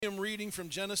I am reading from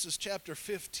Genesis chapter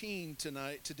 15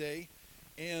 today,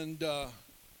 and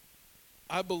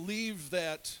I believe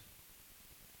that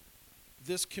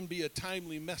this can be a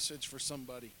timely message for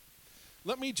somebody.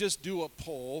 Let me just do a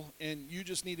poll, and you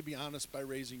just need to be honest by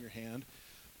raising your hand.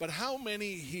 But how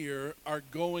many here are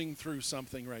going through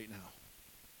something right now?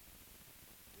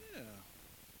 Yeah,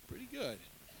 pretty good.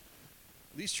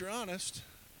 At least you're honest.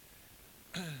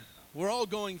 We're all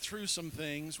going through some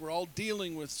things. We're all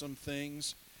dealing with some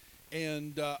things.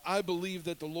 And I believe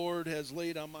that the Lord has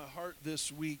laid on my heart this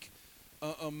week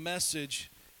a message.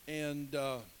 And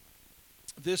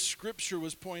this scripture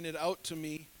was pointed out to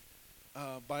me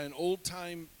by an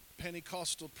old-time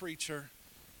Pentecostal preacher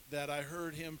that I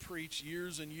heard him preach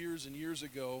years and years and years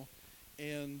ago.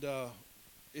 And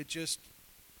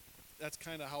that's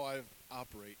kind of how I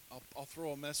operate. I'll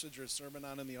throw a message or a sermon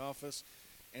on in the office,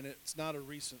 and it's not a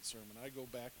recent sermon. I go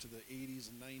back to the 80s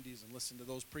and 90s and listen to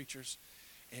those preachers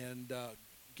and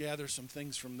gather some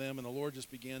things from them, and the Lord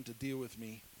just began to deal with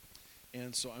me.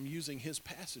 And so I'm using his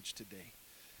passage today.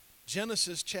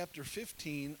 Genesis chapter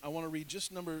 15, I want to read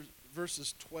just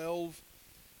verses 12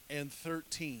 and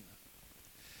 13.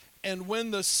 And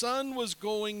when the sun was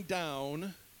going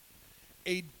down,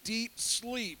 a deep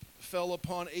sleep fell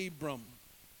upon Abram.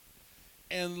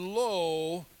 And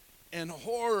lo, an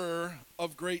horror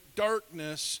of great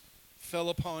darkness fell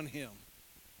upon him.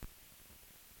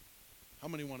 How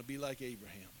many want to be like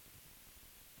Abraham?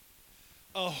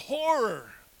 A horror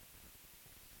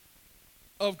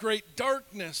of great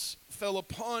darkness fell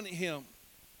upon him.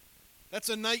 That's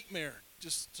a nightmare,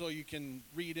 just so you can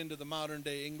read into the modern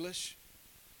day English.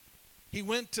 He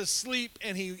went to sleep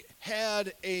and he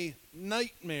had a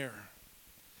nightmare.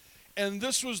 And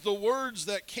this was the words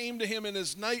that came to him in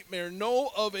his nightmare.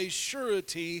 Know of a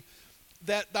surety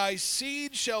that thy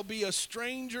seed shall be a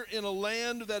stranger in a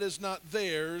land that is not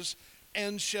theirs,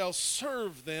 and shall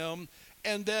serve them,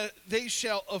 and that they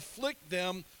shall afflict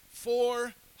them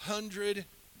 400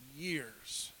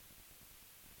 years.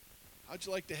 How'd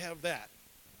you like to have that?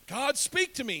 God,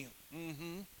 speak to me.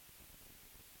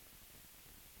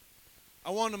 I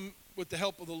want to, with the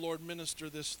help of the Lord, minister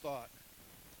this thought.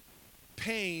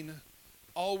 Pain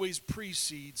always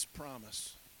precedes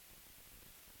promise.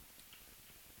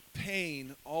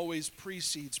 Pain always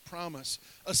precedes promise.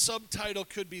 A subtitle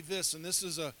could be this, and this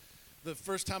is the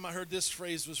first time I heard this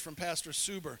phrase was from Pastor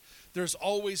Suber. There's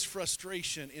always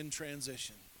frustration in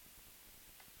transition.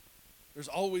 There's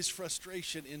always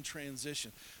frustration in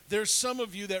transition. There's some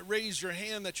of you that raise your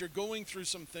hand that you're going through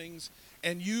some things,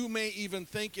 and you may even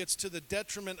think it's to the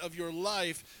detriment of your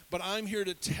life, but I'm here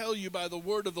to tell you by the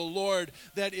word of the Lord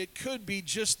that it could be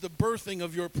just the birthing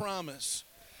of your promise.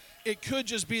 It could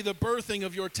just be the birthing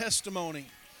of your testimony.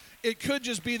 It could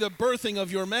just be the birthing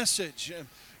of your message.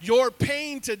 Your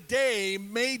pain today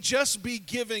may just be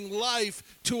giving life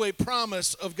to a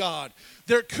promise of God.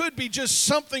 There could be just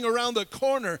something around the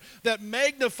corner that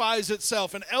magnifies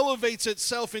itself and elevates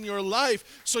itself in your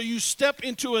life so you step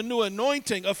into a new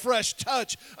anointing, a fresh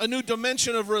touch, a new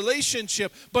dimension of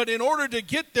relationship. But in order to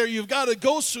get there, you've got to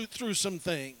go through some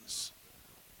things.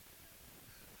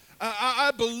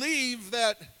 I believe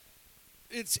that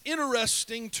it's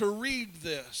interesting to read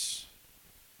this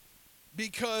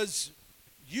because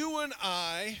you and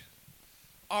I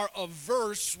are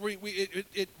averse,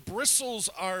 it bristles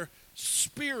our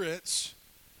spirits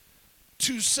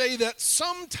to say that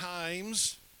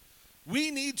sometimes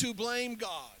we need to blame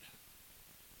God.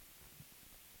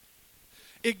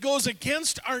 It goes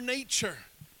against our nature.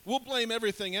 We'll blame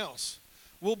everything else.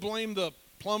 We'll blame the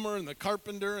plumber and the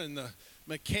carpenter and the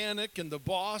mechanic and the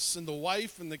boss and the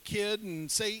wife and the kid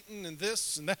and Satan and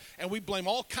this and that. And we blame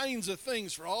all kinds of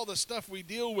things for all the stuff we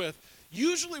deal with.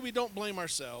 Usually we don't blame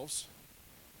ourselves,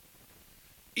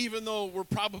 even though we're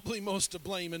probably most to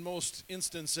blame in most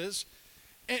instances.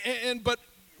 But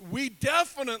we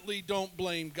definitely don't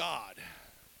blame God,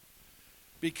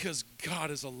 because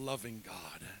God is a loving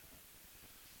God.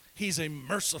 He's a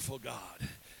merciful God.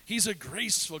 He's a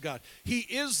graceful God. He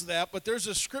is that, but there's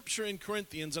a scripture in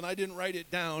Corinthians, and I didn't write it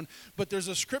down, but there's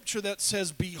a scripture that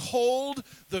says, behold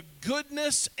the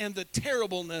goodness and the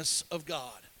terribleness of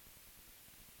God.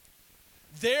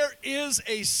 There is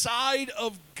a side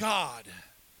of God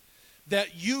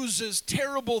that uses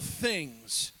terrible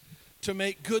things to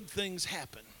make good things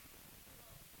happen.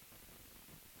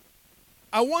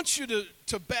 I want you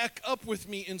to back up with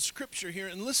me in Scripture here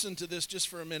and listen to this just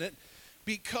for a minute,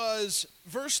 because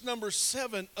verse number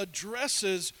 7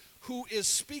 addresses who is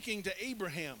speaking to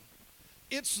Abraham.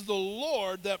 It's the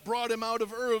Lord that brought him out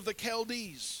of Ur of the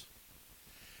Chaldees.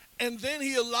 And then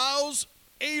he allows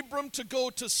Abram to go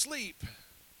to sleep.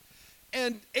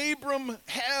 And Abram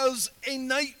has a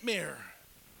nightmare.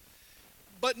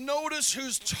 But notice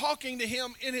who's talking to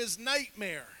him in his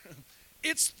nightmare.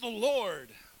 It's the Lord.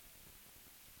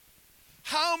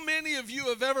 How many of you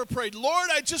have ever prayed, Lord,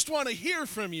 I just want to hear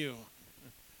from you?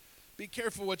 Be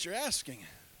careful what you're asking.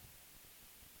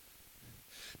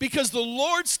 Because the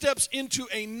Lord steps into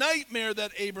a nightmare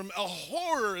that Abram, a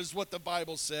horror is what the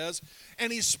Bible says,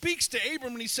 and he speaks to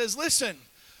Abram and he says, listen,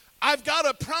 I've got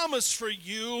a promise for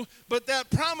you, but that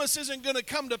promise isn't going to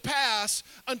come to pass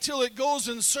until it goes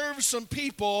and serves some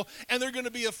people, and they're going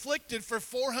to be afflicted for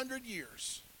 400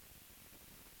 years.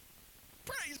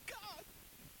 Praise God.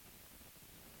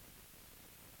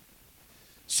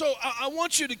 So I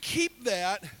want you to keep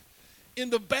that in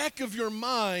the back of your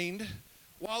mind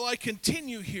while I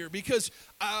continue here, because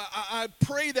I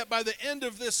pray that by the end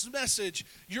of this message,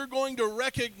 you're going to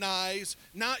recognize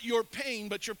not your pain,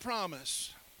 but your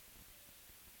promise.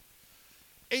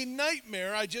 A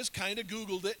nightmare, I just kind of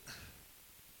Googled it.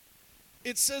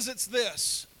 It says it's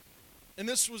this, and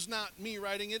this was not me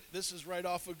writing it, this is right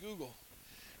off of Google.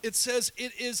 It says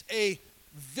it is a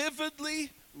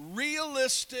vividly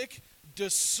realistic,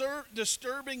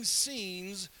 disturbing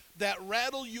scenes that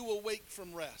rattle you awake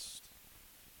from rest.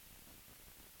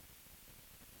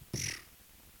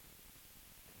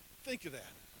 Think of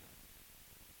that.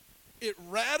 It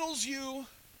rattles you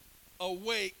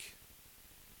awake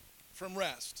from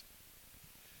rest.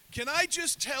 Can I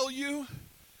just tell you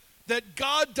that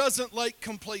God doesn't like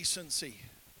complacency?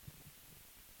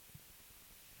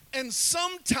 And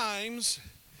sometimes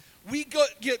we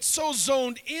get so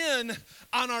zoned in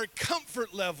on our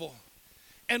comfort level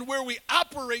and where we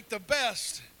operate the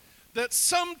best that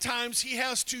sometimes he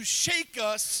has to shake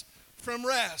us from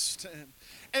rest.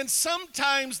 And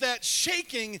sometimes that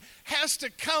shaking has to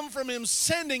come from him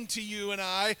sending to you and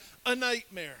I a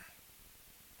nightmare.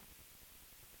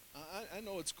 I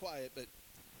know it's quiet, but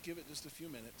give it just a few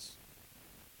minutes.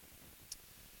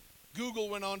 Google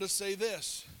went on to say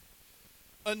this.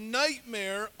 A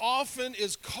nightmare often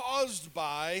is caused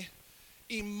by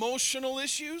emotional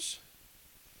issues,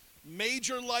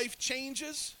 major life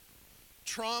changes,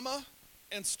 trauma,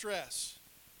 and stress.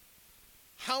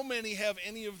 How many have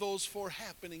any of those four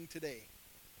happening today?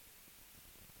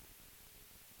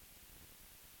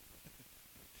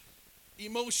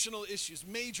 Emotional issues,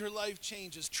 major life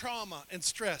changes, trauma, and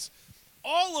stress.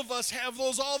 All of us have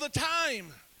those all the time,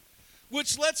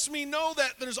 which lets me know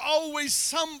that there's always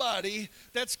somebody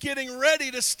that's getting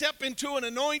ready to step into an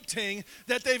anointing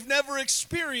that they've never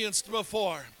experienced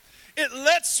before. It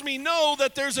lets me know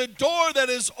that there's a door that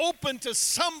is open to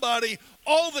somebody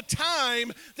all the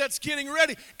time that's getting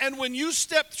ready. And when you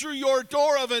step through your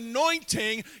door of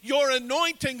anointing, your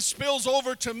anointing spills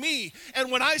over to me.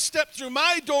 And when I step through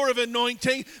my door of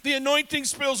anointing, the anointing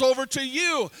spills over to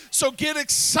you. So get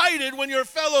excited when your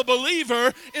fellow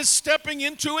believer is stepping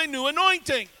into a new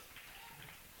anointing.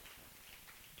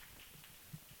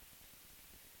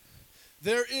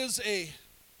 There is a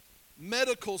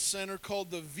medical center called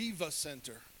the Viva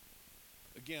Center.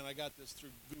 Again, I got this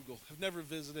through Google. I've never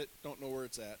visited it, don't know where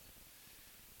it's at.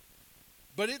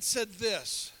 But it said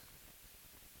this: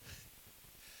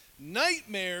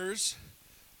 nightmares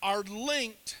are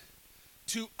linked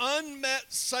to unmet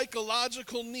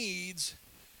psychological needs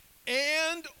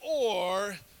and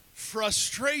or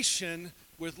frustration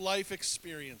with life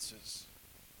experiences.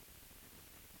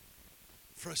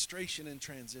 Frustration in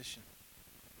transition.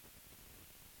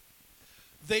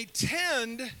 They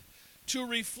tend to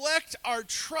reflect our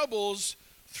troubles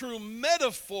through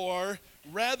metaphor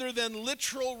rather than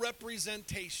literal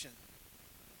representation.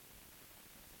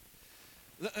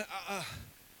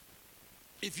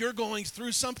 If you're going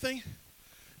through something,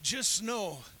 just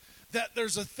know that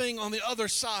there's a thing on the other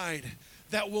side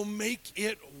that will make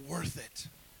it worth it.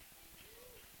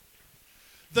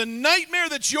 The nightmare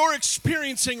that you're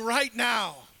experiencing right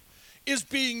now is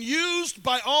being used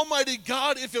by Almighty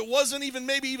God, if it wasn't even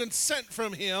maybe even sent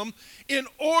from him, in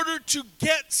order to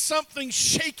get something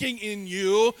shaking in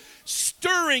you,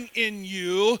 stirring in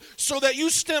you, so that you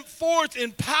step forth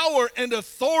in power and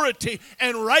authority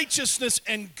and righteousness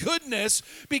and goodness,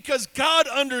 because God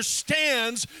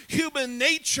understands human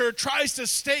nature tries to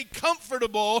stay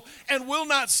comfortable and will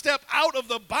not step out of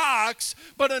the box,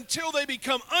 but until they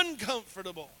become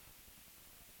uncomfortable.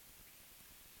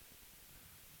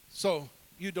 So,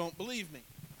 you don't believe me.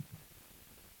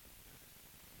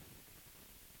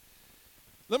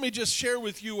 Let me just share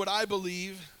with you what I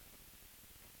believe.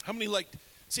 How many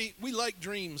we like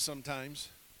dreams sometimes.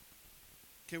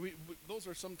 Okay, those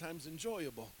are sometimes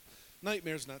enjoyable.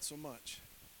 Nightmares, not so much.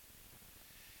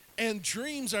 And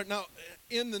dreams are, now,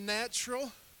 in the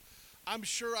natural, I'm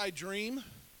sure I dream,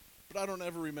 but I don't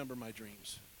ever remember my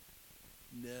dreams.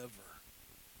 Never.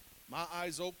 My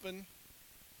eyes open,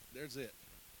 there's it.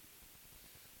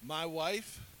 My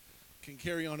wife can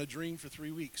carry on a dream for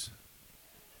 3 weeks.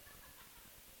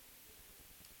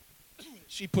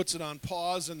 She puts it on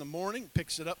pause in the morning,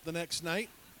 picks it up the next night.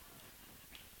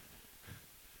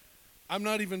 I'm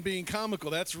not even being comical.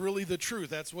 That's really the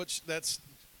truth.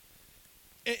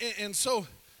 And so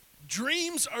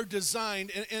dreams are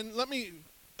designed, and let me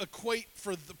equate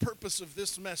for the purpose of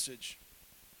this message.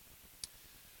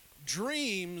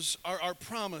 Dreams are our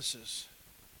promises.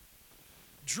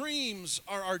 Dreams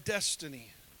are our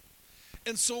destiny.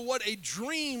 And so what a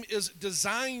dream is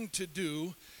designed to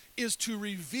do is to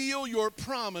reveal your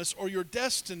promise or your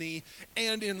destiny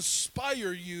and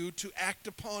inspire you to act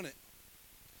upon it.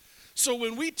 So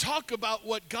when we talk about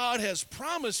what God has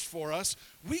promised for us,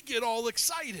 we get all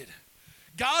excited.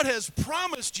 God has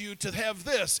promised you to have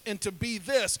this and to be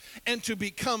this and to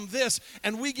become this.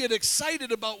 And we get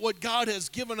excited about what God has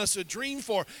given us a dream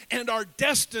for and our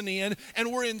destiny. And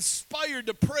we're inspired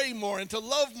to pray more and to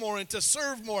love more and to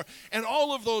serve more and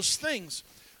all of those things.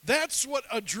 That's what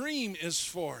a dream is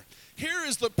for. Here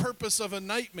is the purpose of a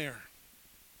nightmare.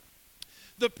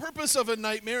 The purpose of a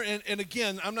nightmare, and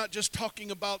again, I'm not just talking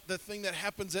about the thing that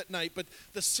happens at night, but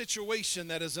the situation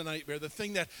that is a nightmare, the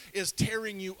thing that is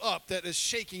tearing you up, that is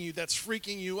shaking you, that's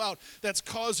freaking you out, that's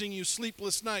causing you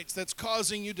sleepless nights, that's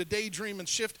causing you to daydream and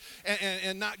shift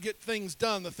and not get things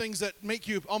done, the things that make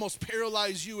you almost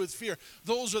paralyze you with fear.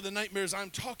 Those are the nightmares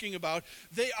I'm talking about.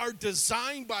 They are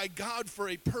designed by God for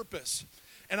a purpose,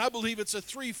 and I believe it's a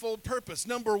threefold purpose.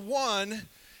 Number one,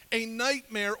 a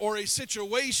nightmare or a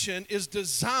situation is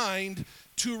designed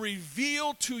to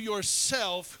reveal to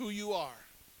yourself who you are.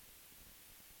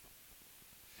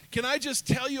 Can I just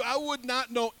tell you, I would not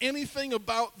know anything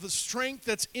about the strength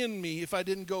that's in me if I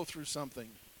didn't go through something.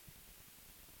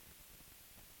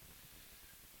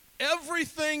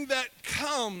 Everything that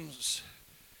comes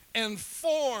and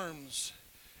forms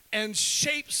and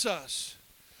shapes us,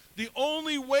 the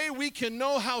only way we can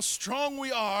know how strong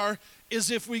we are is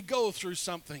if we go through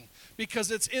something,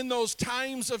 because it's in those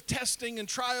times of testing and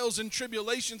trials and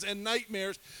tribulations and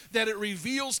nightmares that it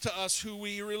reveals to us who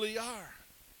we really are.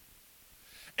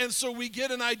 And so we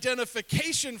get an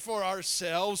identification for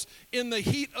ourselves in the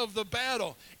heat of the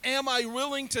battle. Am I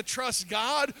willing to trust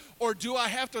God, or do I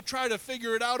have to try to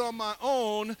figure it out on my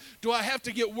own? Do I have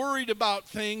to get worried about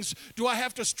things? Do I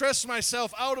have to stress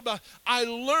myself out about? I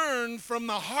learn from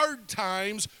the hard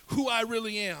times who I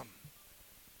really am.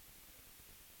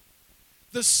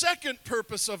 The second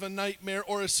purpose of a nightmare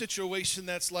or a situation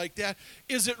that's like that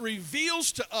is it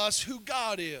reveals to us who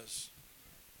God is.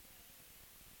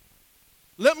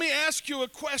 Let me ask you a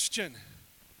question.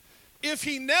 If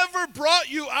he never brought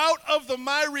you out of the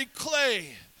miry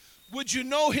clay, would you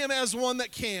know him as one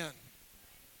that can?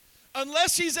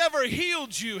 Unless he's ever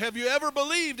healed you, have you ever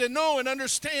believed and know and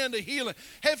understand a healing?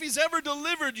 Have he's ever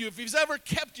delivered you, if he's ever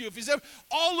kept you, if he's ever,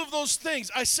 all of those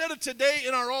things. I said it today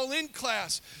in our all-in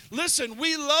class. Listen,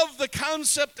 we love the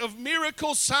concept of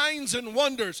miracles, signs, and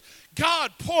wonders.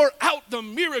 God, pour out the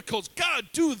miracles. God,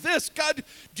 do this. God,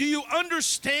 do you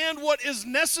understand what is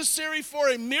necessary for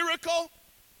a miracle?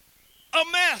 A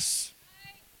mess.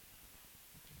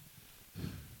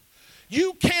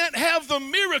 You can't have the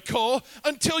miracle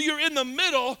until you're in the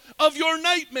middle of your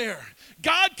nightmare.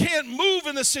 God can't move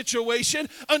in the situation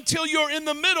until you're in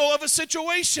the middle of a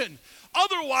situation.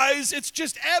 Otherwise, it's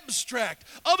just abstract.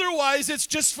 Otherwise, it's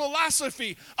just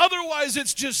philosophy. Otherwise,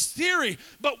 it's just theory.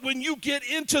 But when you get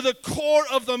into the core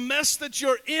of the mess that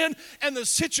you're in and the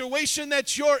situation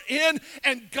that you're in,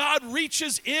 and God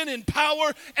reaches in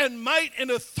power and might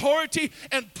and authority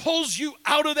and pulls you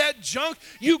out of that junk,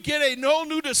 you get a no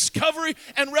new discovery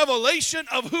and revelation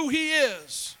of who he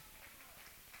is.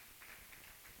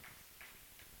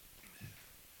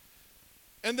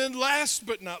 And then last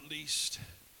but not least,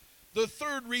 the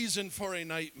third reason for a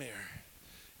nightmare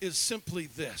is simply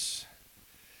this.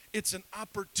 It's an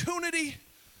opportunity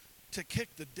to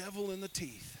kick the devil in the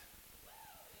teeth.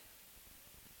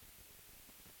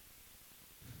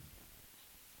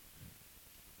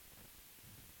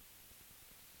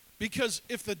 Because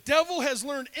if the devil has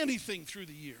learned anything through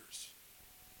the years,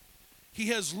 he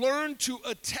has learned to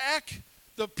attack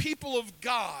the people of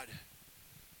God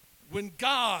when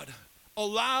God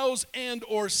allows and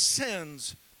or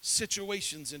sends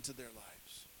situations into their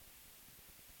lives.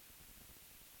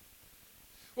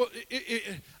 Well,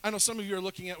 I know some of you are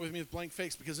looking at with me with blank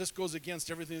face because this goes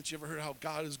against everything that you ever heard, how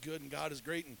God is good and God is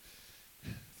great and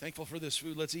thankful for this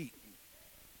food, let's eat.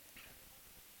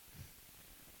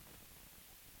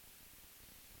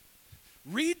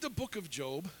 Read the book of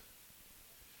Job,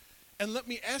 and let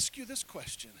me ask you this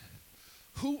question.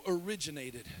 Who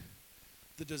originated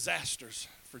the disasters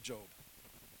for Job?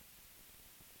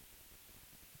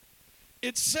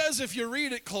 It says, if you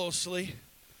read it closely,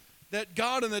 that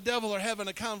God and the devil are having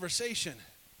a conversation.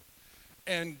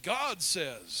 And God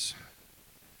says,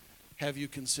 have you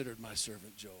considered my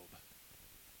servant Job?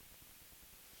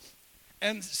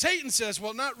 And Satan says,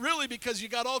 well, not really, because you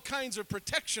got all kinds of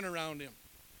protection around him.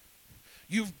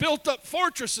 You've built up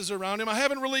fortresses around him. I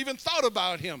haven't really even thought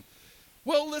about him.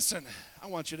 Well, listen, I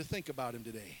want you to think about him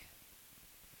today.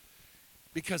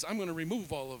 Because I'm going to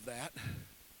remove all of that.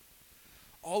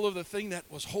 All of the thing that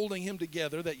was holding him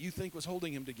together, that you think was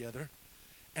holding him together.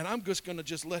 And I'm just going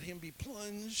to let him be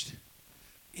plunged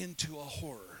into a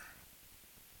horror.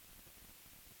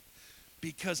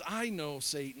 Because I know,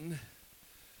 Satan,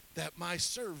 that my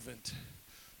servant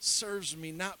serves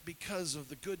me not because of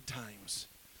the good times,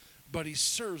 but he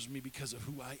serves me because of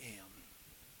who I am.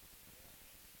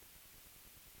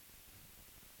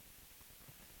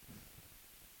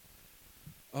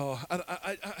 Oh,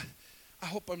 I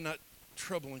hope I'm not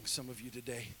troubling some of you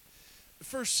today.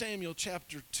 1 Samuel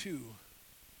chapter 2.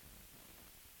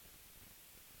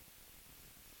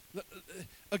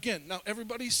 Again, now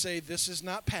everybody say this is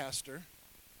not pastor.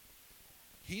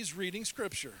 He's reading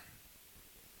scripture.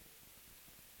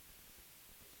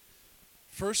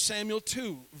 1 Samuel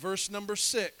 2, verse number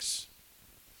 6.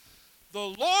 The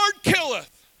Lord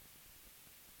killeth.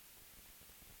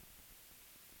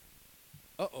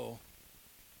 Uh-oh.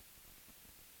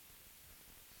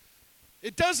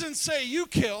 It doesn't say you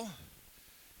kill.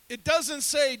 It doesn't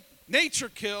say nature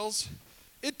kills.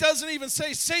 It doesn't even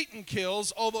say Satan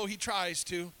kills, although he tries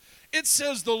to. It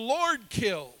says the Lord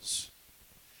kills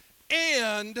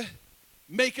and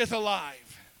maketh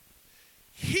alive.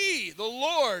 He, the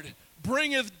Lord,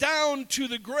 bringeth down to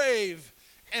the grave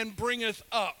and bringeth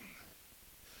up.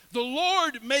 The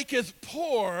Lord maketh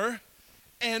poor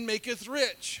and maketh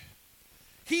rich.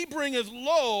 He bringeth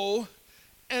low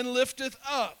and lifteth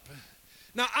up.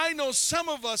 Now, I know some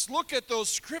of us look at those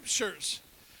scriptures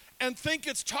and think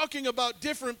it's talking about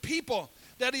different people,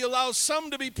 that he allows some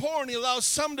to be poor and he allows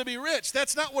some to be rich.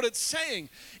 That's not what it's saying.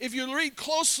 If you read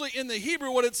closely in the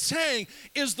Hebrew, what it's saying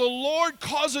is the Lord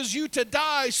causes you to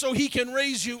die so he can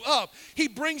raise you up. He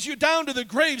brings you down to the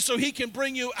grave so he can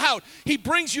bring you out. He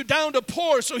brings you down to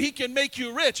poor so he can make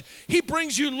you rich. He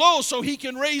brings you low so he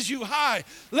can raise you high.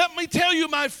 Let me tell you,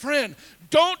 my friend,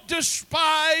 don't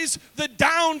despise the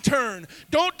downturn.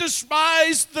 Don't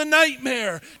despise the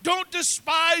nightmare. Don't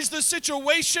despise the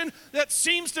situation that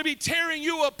seems to be tearing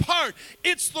you apart.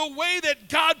 It's the way that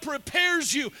God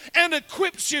prepares you and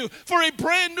equips you for a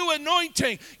brand new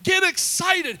anointing. Get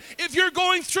excited. If you're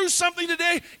going through something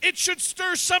today, it should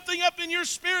stir something up in your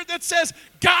spirit that says,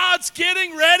 God's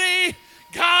getting ready.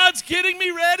 God's getting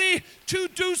me ready to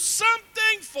do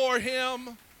something for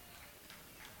him.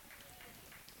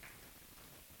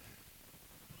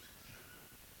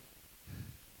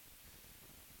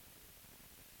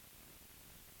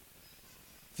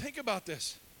 Think about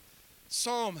this.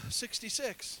 Psalm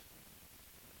 66,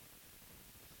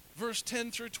 verse 10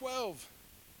 through 12.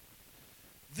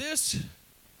 This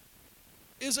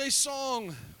is a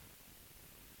song.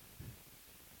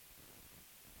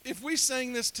 If we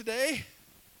sang this today,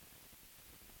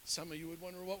 some of you would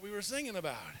wonder what we were singing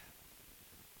about.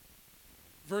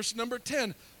 Verse number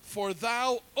 10, for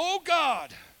thou, O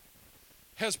God,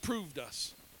 has proved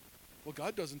us. Well,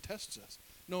 God doesn't test us.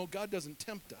 No, God doesn't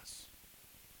tempt us.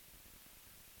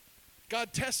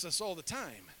 God tests us all the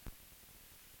time.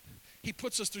 He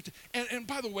puts us through. And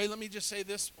by the way, let me just say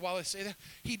this while I say that.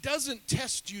 He doesn't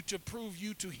test you to prove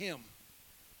you to him.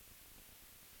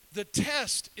 The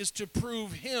test is to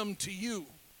prove him to you.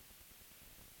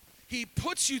 He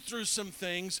puts you through some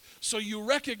things so you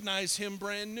recognize him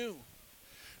brand new.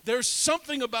 There's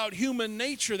something about human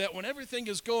nature that when everything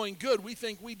is going good, we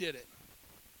think we did it.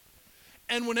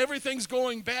 And when everything's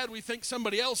going bad, we think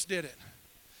somebody else did it.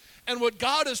 And what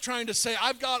God is trying to say,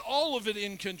 I've got all of it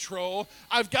in control.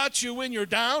 I've got you when you're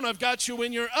down. I've got you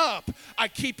when you're up. I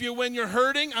keep you when you're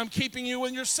hurting. I'm keeping you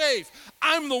when you're safe.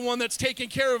 I'm the one that's taking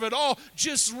care of it all.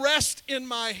 Just rest in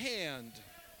my hand.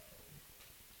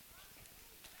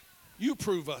 You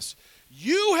prove us.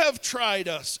 You have tried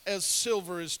us as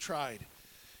silver is tried.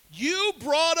 You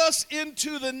brought us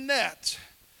into the net.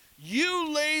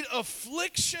 You laid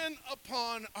affliction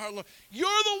upon our Lord. You're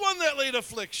the one that laid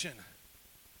affliction.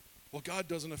 Well, God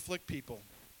doesn't afflict people.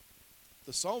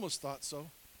 The psalmist thought so.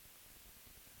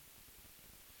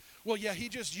 Well, yeah, he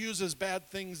just uses bad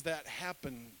things that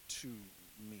happen to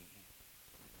me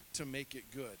to make it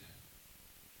good.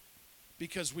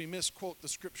 because we misquote the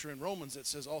scripture in Romans that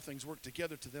says all things work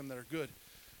together to them that are good,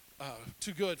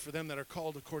 to good for them that are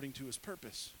called according to his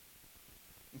purpose.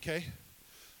 Okay?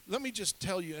 Let me just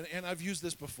tell you, and I've used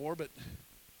this before, but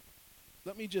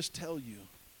let me just tell you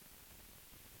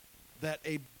that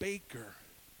a baker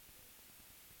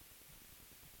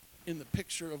in the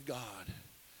picture of God,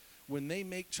 when they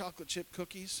make chocolate chip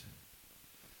cookies,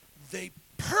 they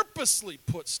purposely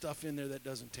put stuff in there that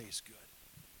doesn't taste good.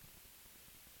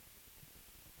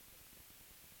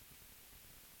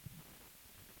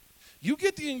 You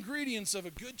get the ingredients of a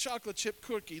good chocolate chip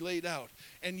cookie laid out,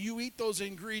 and you eat those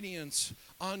ingredients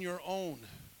on your own.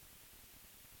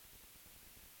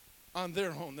 On their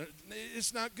own.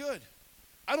 It's not good.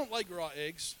 I don't like raw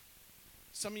eggs.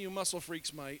 Some of you muscle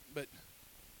freaks might, but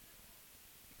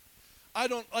I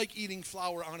don't like eating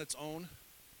flour on its own.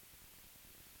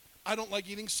 I don't like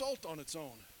eating salt on its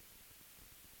own.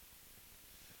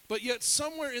 But yet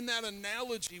somewhere in that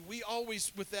analogy, we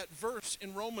always, with that verse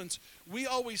in Romans, we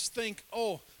always think,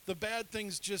 oh, the bad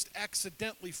things just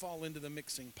accidentally fall into the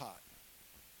mixing pot.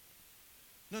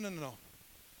 No.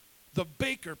 The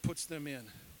baker puts them in.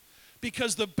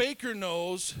 Because the baker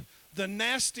knows the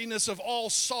nastiness of all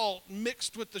salt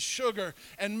mixed with the sugar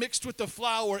and mixed with the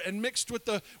flour and mixed with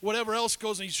the whatever else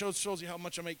goes, and he shows you how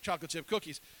much I make chocolate chip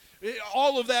cookies.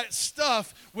 All of that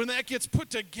stuff, when that gets put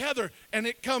together and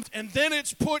it comes, and then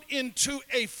it's put into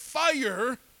a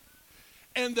fire,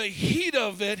 and the heat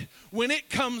of it, when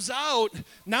it comes out,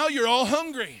 now you're all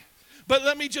hungry. But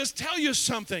let me just tell you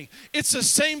something. It's the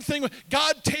same thing.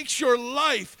 God takes your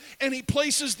life and he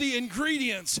places the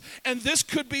ingredients. And this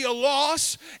could be a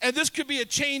loss, and this could be a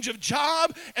change of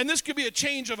job, and this could be a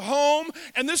change of home,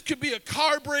 and this could be a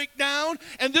car breakdown,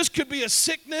 and this could be a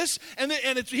sickness. And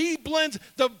he blends.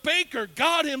 The baker,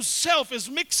 God himself, is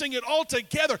mixing it all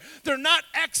together. They're not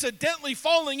accidentally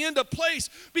falling into place,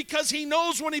 because he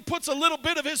knows when he puts a little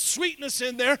bit of his sweetness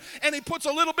in there, and he puts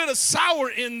a little bit of sour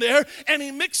in there, and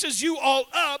he mixes you all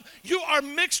up, you are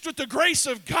mixed with the grace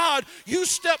of God. You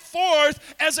step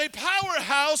forth as a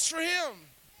powerhouse for him.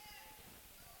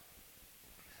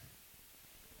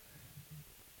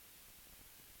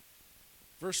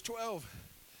 Verse 12,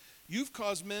 you've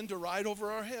caused men to ride over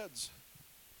our heads.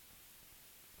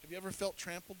 Have you ever felt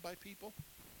trampled by people?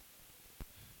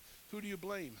 Who do you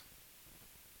blame?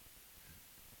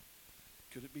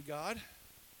 Could it be God?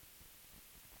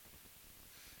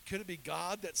 Could it be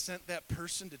God that sent that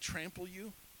person to trample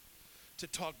you, to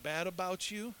talk bad about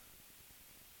you?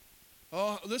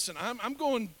 Oh, listen, I'm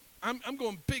going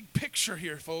big picture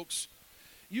here, folks.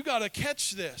 You got to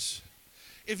catch this.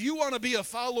 If you want to be a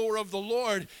follower of the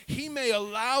Lord, he may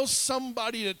allow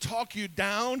somebody to talk you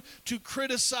down, to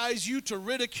criticize you, to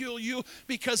ridicule you,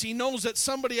 because he knows that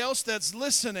somebody else that's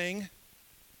listening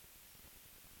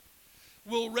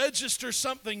will register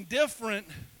something different,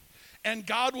 and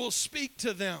God will speak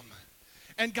to them.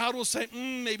 And God will say,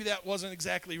 maybe that wasn't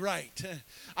exactly right.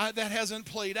 That hasn't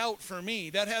played out for me.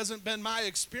 That hasn't been my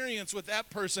experience with that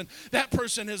person. That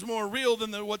person is more real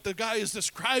than what the guy is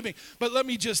describing. But let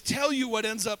me just tell you what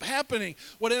ends up happening.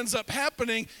 What ends up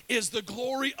happening is the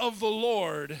glory of the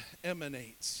Lord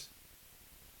emanates.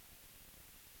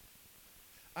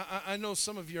 I know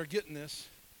some of you are getting this.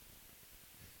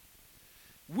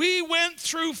 We went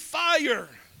through fire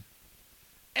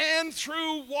and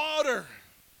through water.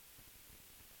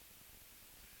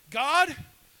 God,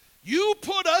 you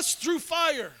put us through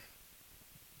fire.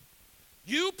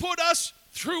 You put us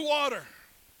through water.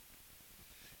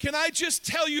 Can I just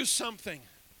tell you something?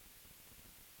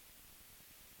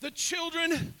 The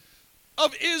children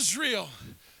of Israel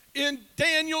in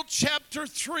Daniel chapter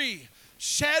 3,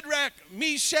 Shadrach,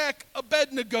 Meshach,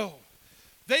 Abednego,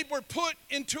 they were put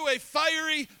into a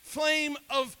fiery flame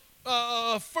of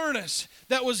furnace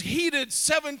that was heated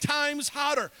 7 times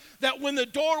hotter, that when the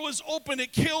door was open,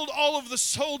 it killed all of the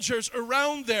soldiers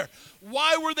around there.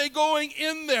 Why were they going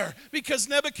in there? Because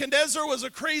Nebuchadnezzar was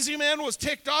a crazy man, was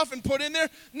ticked off and put in there?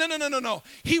 No.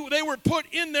 They were put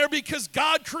in there because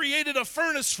God created a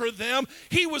furnace for them.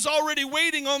 He was already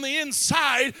waiting on the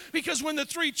inside, because when the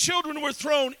 3 children were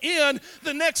thrown in,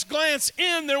 the next glance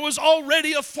in, there was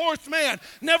already a 4th man.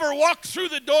 Never walked through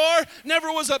the door,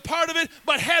 never was a part of it,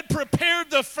 but had prepared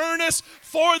the furnace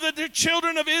for the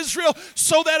children of Israel,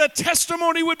 so that a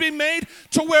testimony would be made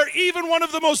to where even one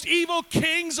of the most evil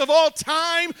kings of all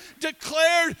time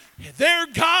declared their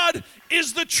God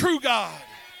is the true God.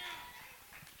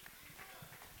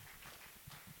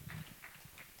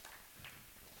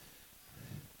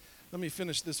 Let me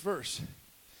finish this verse.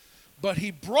 But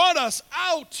he brought us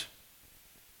out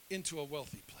into a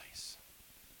wealthy place.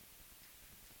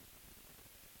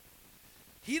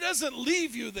 He doesn't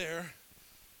leave you there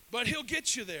but he'll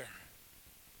get you there.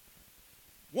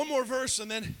 One more verse,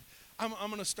 and then I'm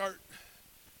going to start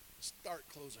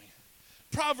closing.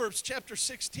 Proverbs chapter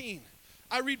 16.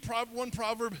 I read one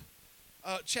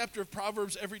chapter of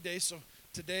Proverbs every day. So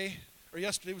today, or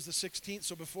yesterday was the 16th.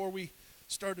 So before we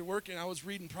started working, I was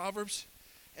reading Proverbs,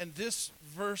 and this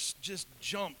verse just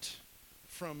jumped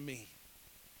from me.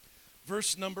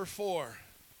 Verse number 4.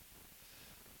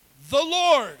 The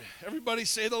Lord, everybody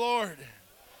say the Lord,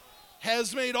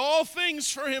 has made all things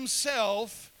for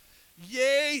himself,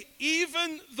 yea,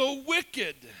 even the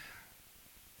wicked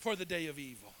for the day of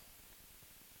evil.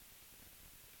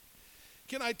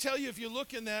 Can I tell you, if you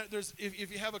look in that,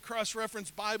 if you have a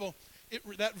cross-reference Bible,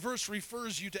 that verse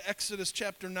refers you to Exodus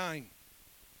chapter 9.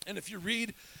 And if you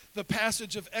read the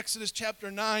passage of Exodus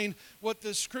chapter 9, what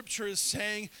the scripture is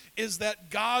saying is that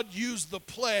God used the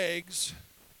plagues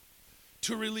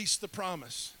to release the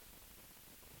promise.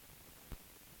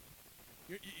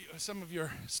 Some of you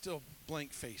are still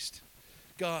blank-faced.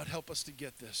 God, help us to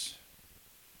get this.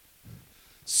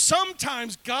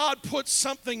 Sometimes God puts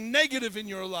something negative in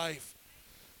your life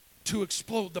to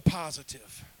explode the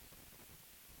positive.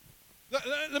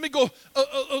 Let me go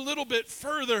a little bit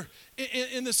further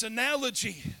in this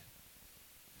analogy.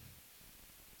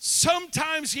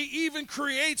 Sometimes he even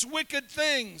creates wicked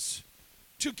things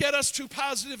to get us to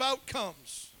positive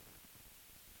outcomes.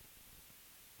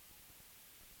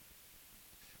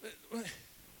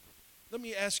 Let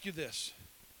me ask you this.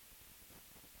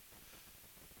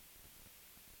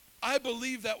 I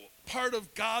believe that part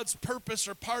of God's purpose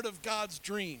or part of God's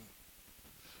dream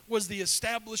was the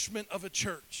establishment of a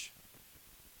church.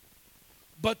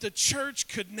 But the church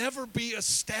could never be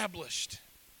established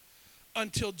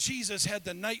until Jesus had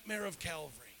the nightmare of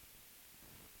Calvary.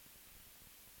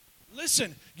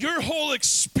 Listen, your whole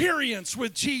experience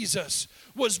with Jesus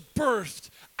was birthed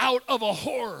out of a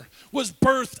horror, was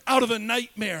birthed out of a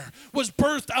nightmare, was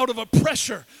birthed out of a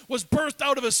pressure, was birthed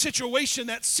out of a situation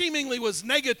that seemingly was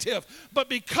negative. But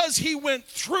because he went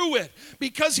through it,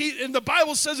 and the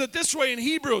Bible says it this way in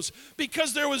Hebrews,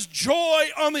 because there was joy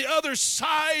on the other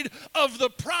side of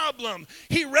the problem.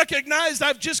 He recognized,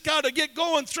 I've just got to get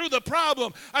going through the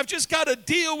problem. I've just got to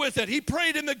deal with it. He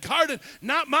prayed in the garden,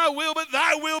 not my will, but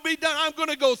thy will be done. I'm going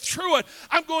to go through it.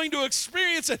 I'm going to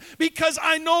experience it because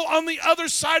I know on the other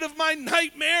side of my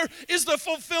nightmare is the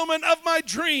fulfillment of my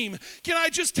dream. Can I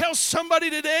just tell somebody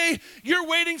today, you're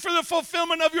waiting for the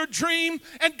fulfillment of your dream,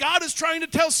 and God is trying to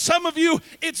tell some of you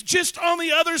it's just on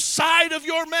the other side of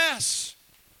your mess.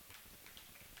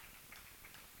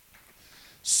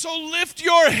 So lift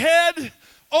your head,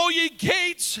 O ye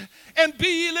gates, and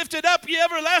be ye lifted up, ye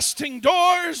everlasting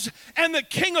doors, and the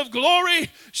King of glory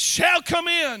shall come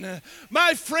in.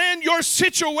 My friend, your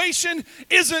situation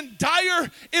isn't dire.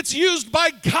 It's used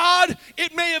by God.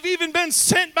 It may have even been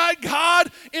sent by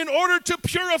God in order to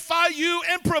purify you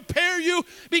and prepare you,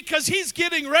 because he's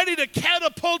getting ready to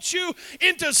catapult you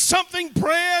into something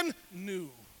brand new.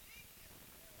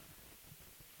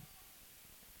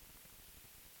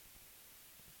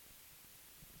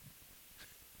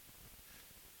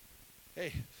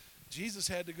 Hey, Jesus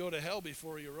had to go to hell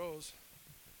before he arose.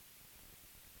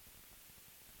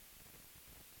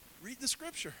 Read the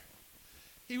scripture.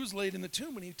 He was laid in the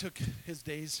tomb. When he took his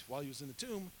days while he was in the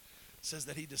tomb, it says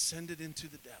that he descended into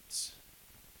the depths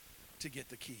to get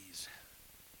the keys.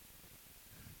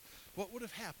 What would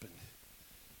have happened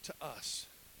to us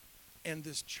and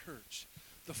this church,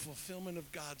 the fulfillment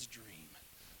of God's dream?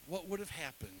 What would have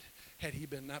happened had he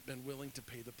not been willing to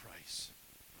pay the price?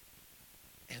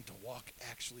 And to walk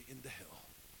actually into hell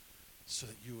so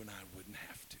that you and I wouldn't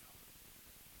have to.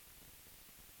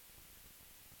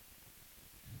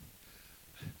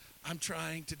 I'm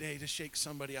trying today to shake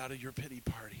somebody out of your pity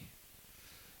party.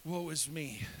 Woe is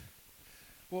me.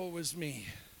 Woe is me.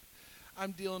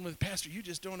 I'm dealing with, Pastor, you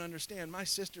just don't understand. My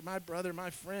sister, my brother,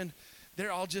 my friend,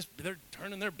 they're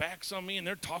turning their backs on me, and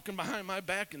they're talking behind my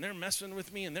back, and they're messing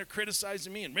with me, and they're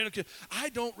criticizing me and ridiculing. I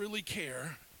don't really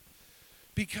care.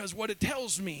 Because what it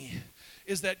tells me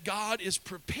is that God is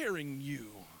preparing you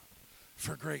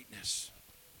for greatness.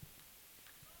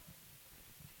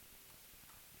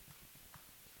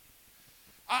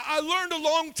 I learned a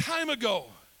long time ago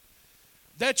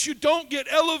that you don't get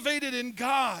elevated in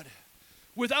God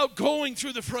without going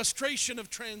through the frustration of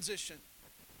transition,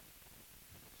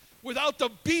 without the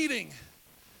beating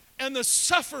and the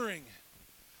suffering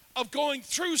of going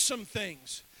through some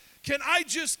things. Can I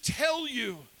just tell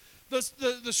you,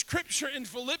 the scripture in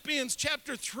Philippians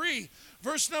chapter 3,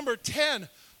 verse number 10,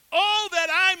 oh, that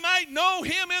I might know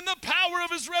him in the power of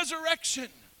his resurrection.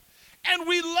 And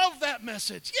we love that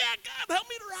message. Yeah, God, help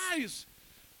me to rise.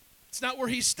 It's not where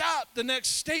he stopped. The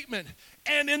next statement,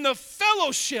 and in the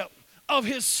fellowship of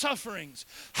his sufferings.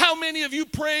 How many of you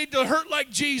prayed to hurt like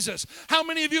Jesus? How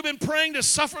many of you have been praying to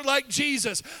suffer like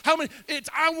Jesus?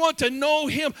 I want to know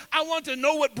him. I want to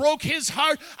know what broke his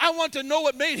heart. I want to know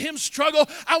what made him struggle.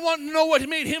 I want to know what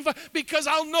made him, because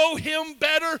I'll know him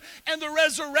better, and the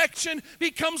resurrection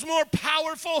becomes more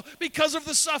powerful because of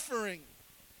the suffering.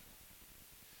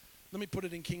 Let me put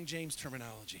it in King James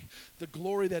terminology. The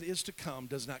glory that is to come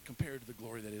does not compare to the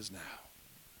glory that is now.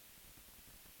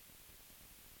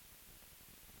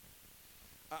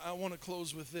 I want to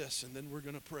close with this, and then we're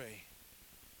going to pray.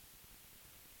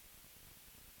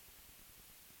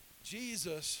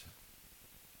 Jesus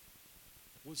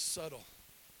was subtle.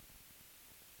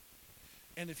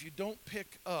 And if you don't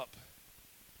pick up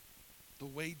the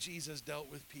way Jesus dealt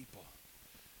with people,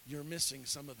 you're missing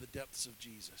some of the depths of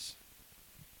Jesus.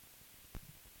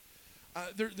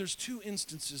 There's two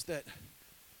instances that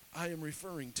I am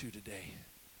referring to today.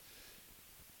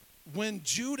 When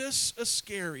Judas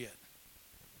Iscariot,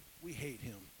 we hate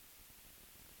him,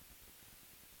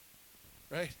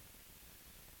 right?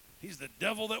 He's the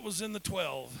devil that was in the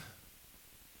 12.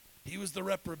 He was the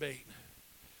reprobate.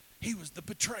 He was the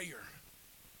betrayer.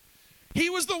 He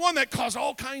was the one that caused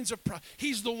all kinds of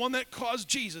he's the one that caused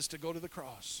Jesus to go to the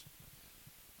cross.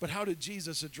 But how did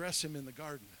Jesus address him in the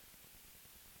garden?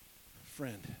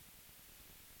 Friend,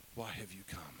 why have you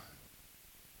come?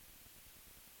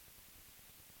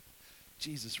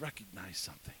 Jesus recognized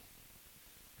something.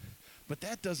 But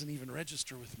that doesn't even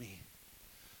register with me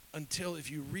until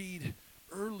if you read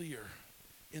earlier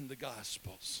in the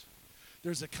Gospels.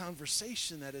 There's a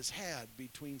conversation that is had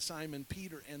between Simon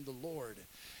Peter and the Lord.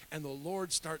 And the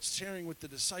Lord starts sharing with the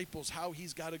disciples how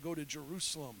he's got to go to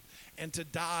Jerusalem and to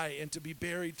die and to be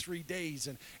buried 3 days.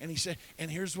 And he said,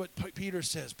 and here's what Peter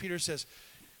says. Peter says,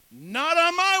 not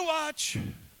on my watch.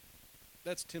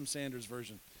 That's Tim Sanders'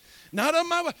 version. Not on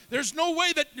my watch. There's no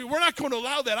way that we're not going to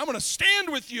allow that. I'm going to stand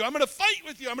with you. I'm going to fight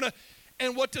with you.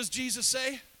 And what does Jesus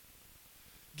say?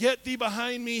 Get thee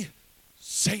behind me,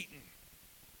 Satan.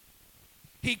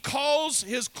 He calls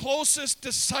his closest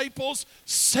disciples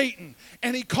Satan,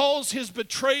 and he calls his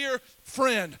betrayer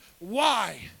friend.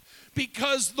 Why?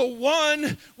 Because the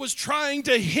one was trying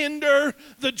to hinder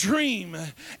the dream,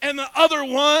 and the other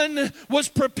one was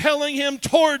propelling him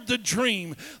toward the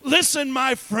dream. Listen,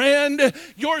 my friend,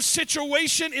 your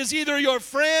situation is either your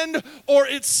friend or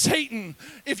it's Satan.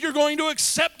 If you're going to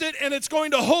accept it and it's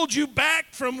going to hold you back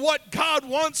from what God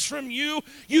wants from you,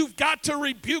 you've got to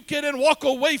rebuke it and walk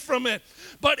away from it.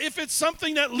 But if it's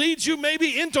something that leads you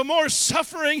maybe into more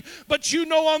suffering, but you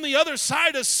know on the other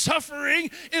side of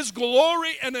suffering is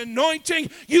glory and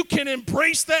anointing, you can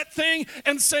embrace that thing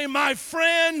and say, my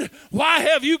friend, why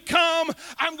have you come?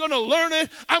 I'm going to learn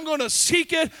it. I'm going to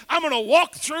seek it. I'm going to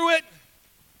walk through it.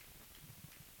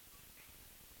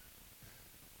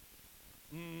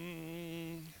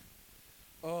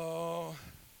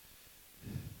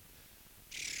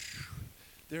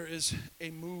 There is a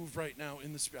move right now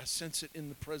in the Spirit. I sense it in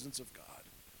the presence of God.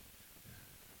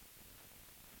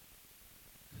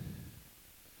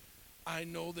 I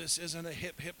know this isn't a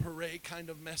hip, hip, hooray kind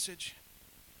of message,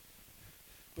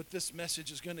 but this message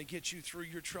is going to get you through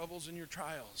your troubles and your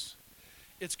trials.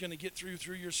 It's going to get through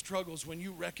your struggles when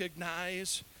you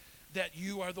recognize that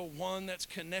you are the one that's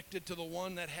connected to the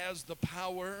one that has the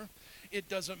power. It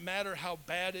doesn't matter how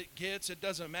bad it gets. It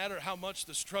doesn't matter how much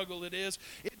the struggle it is.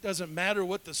 It doesn't matter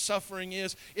what the suffering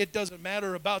is. It doesn't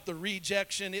matter about the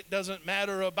rejection. It doesn't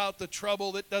matter about the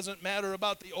trouble. It doesn't matter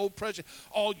about the oppression.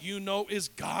 All you know is,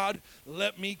 God,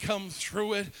 let me come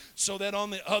through it so that on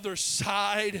the other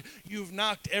side, you've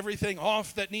knocked everything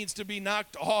off that needs to be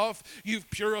knocked off. You've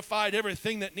purified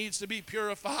everything that needs to be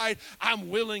purified. I'm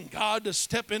willing, God, to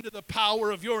step into the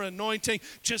power of your anointing.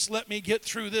 Just let me get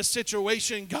through this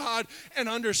situation, God, and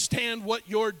understand what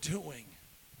you're doing.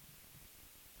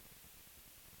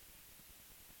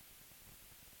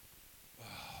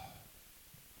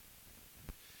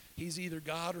 He's either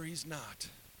God or he's not.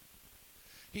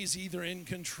 He's either in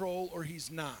control or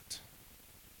he's not.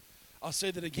 I'll say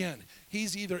that again.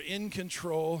 He's either in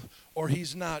control or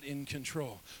he's not in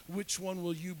control. Which one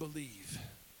will you believe?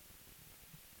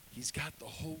 He's got the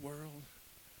whole world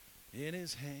in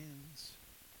his hands.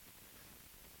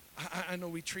 I know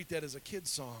we treat that as a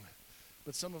kid's song,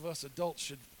 but some of us adults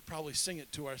should probably sing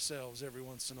it to ourselves every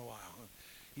once in a while.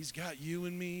 He's got you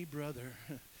and me, brother,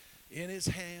 in his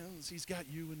hands. He's got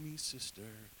you and me, sister.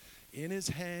 In his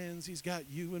hands, he's got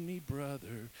you and me,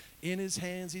 brother. In his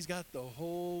hands, he's got the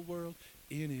whole world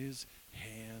in his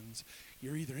hands.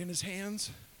 You're either in his hands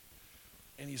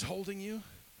and he's holding you,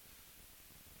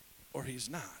 or he's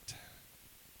not.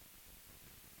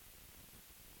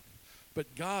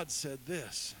 But God said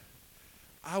this,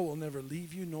 I will never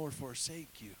leave you nor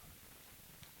forsake you.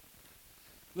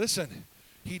 Listen,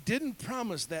 he didn't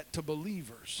promise that to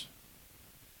believers.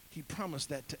 He promised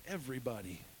that to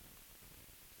everybody.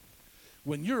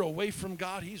 When you're away from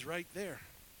God, he's right there.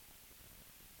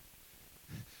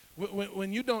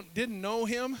 When you didn't know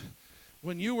him,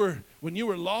 when you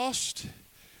were lost,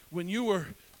 when you were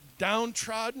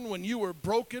downtrodden, when you were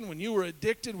broken, when you were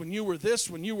addicted, when you were this,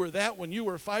 when you were that, when you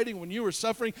were fighting, when you were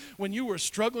suffering, when you were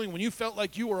struggling, when you felt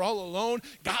like you were all alone,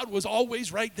 God was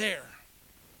always right there.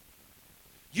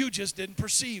 You just didn't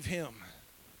perceive him.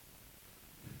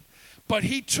 But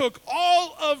he took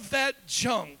all of that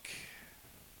junk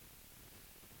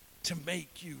to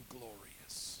make you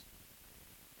glorious.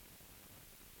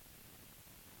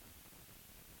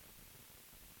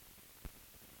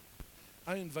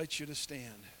 I invite you to stand.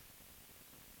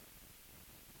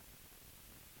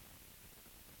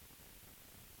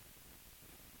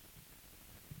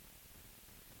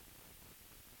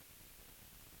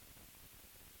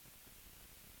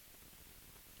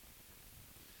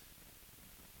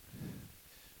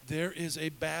 There is a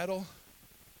battle.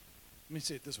 Let me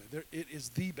say it this way. It is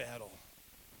the battle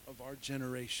of our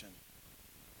generation.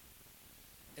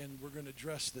 And we're going to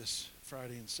address this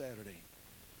Friday and Saturday.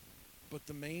 But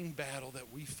the main battle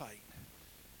that we fight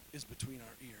is between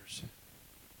our ears.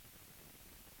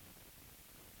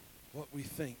 What we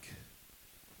think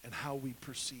and how we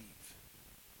perceive.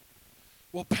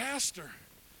 Well, Pastor,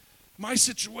 my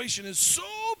situation is so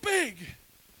big,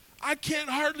 I can't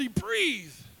hardly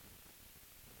breathe.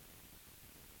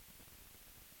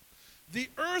 The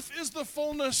earth is the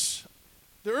fullness,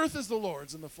 the earth is the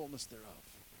Lord's and the fullness thereof.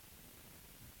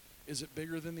 Is it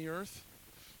bigger than the earth?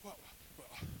 Well,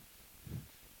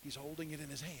 he's holding it in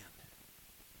his hand.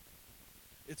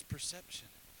 It's perception.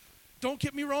 Don't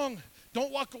get me wrong.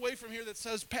 Don't walk away from here that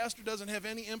says pastor doesn't have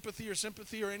any empathy or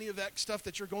sympathy or any of that stuff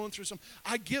that you're going through.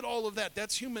 I get all of that.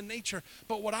 That's human nature.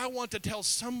 But what I want to tell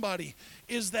somebody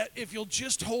is that if you'll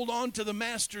just hold on to the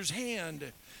master's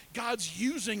hand, God's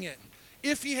using it.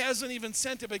 If he hasn't even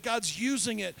sent it, but God's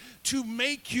using it to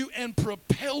make you and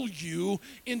propel you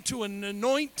into an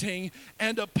anointing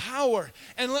and a power.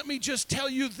 And let me just tell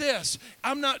you this.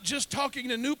 I'm not just talking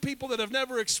to new people that have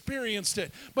never experienced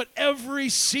it, but every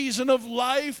season of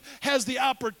life has the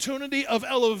opportunity of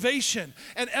elevation.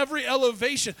 And every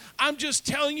elevation, I'm just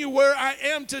telling you where I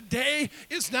am today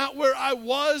is not where I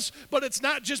was, but it's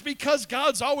not just because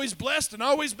God's always blessed and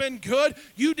always been good.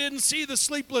 You didn't see the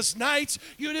sleepless nights.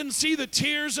 You didn't see the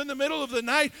tears in the middle of the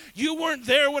night. You weren't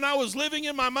there when I was living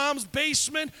in my mom's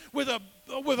basement with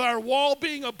our wall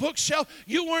being a bookshelf.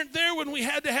 You weren't there when we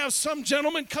had to have some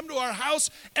gentleman come to our house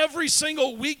every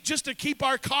single week just to keep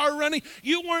our car running.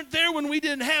 You weren't there when we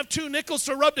didn't have 2 nickels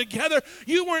to rub together.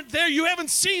 You weren't there. You haven't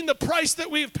seen the price that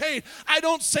we've paid. I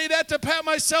don't say that to pat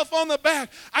myself on the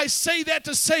back. I say that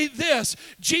to say this.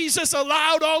 Jesus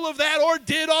allowed all of that or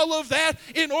did all of that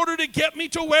in order to get me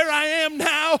to where I am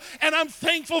now, and I'm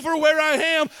thankful for where I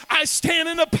am. I stand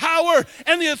in the power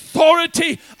and the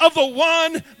authority of the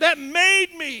one that made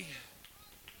me.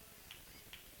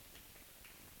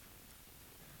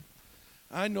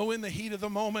 I know in the heat of the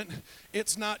moment,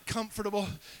 it's not comfortable,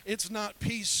 it's not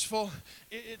peaceful,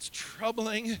 it's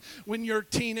troubling when your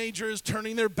teenager is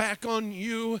turning their back on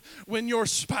you, when your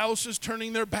spouse is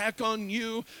turning their back on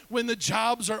you, when the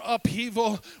jobs are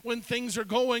upheaval, when things are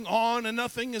going on and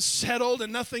nothing is settled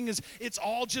and it's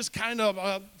all just kind of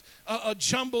a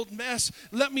jumbled mess.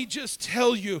 Let me just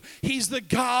tell you, he's the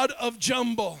God of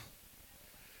jumble.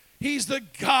 He's the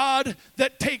God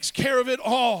that takes care of it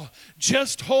all.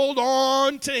 Just hold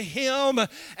on to him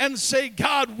and say,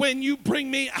 God, when you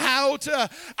bring me out,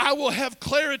 I will have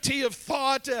clarity of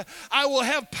thought. I will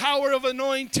have power of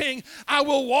anointing. I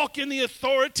will walk in the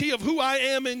authority of who I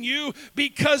am in you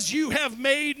because you have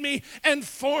made me and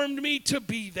formed me to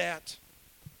be that.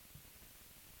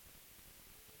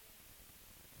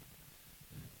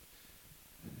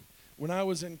 When I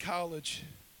was in college,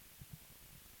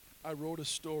 I wrote a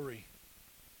story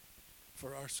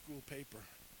for our school paper.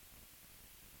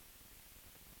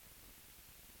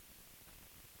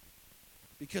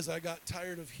 Because I got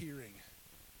tired of hearing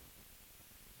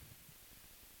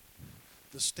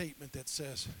the statement that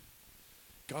says,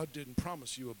 God didn't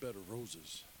promise you a bed of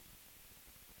roses.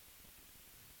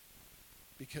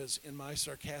 Because in my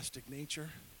sarcastic nature,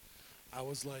 I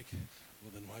was like,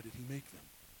 well, then why did he make them?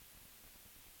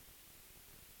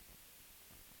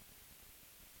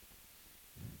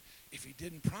 If he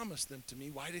didn't promise them to me,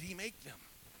 why did he make them?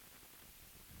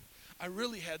 I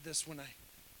really had this when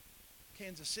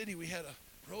Kansas City, we had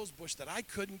a rose bush that I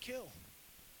couldn't kill.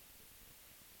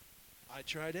 I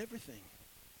tried everything.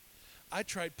 I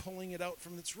tried pulling it out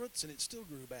from its roots and it still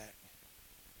grew back.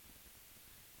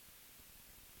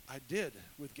 I did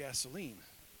with gasoline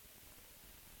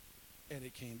and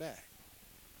it came back.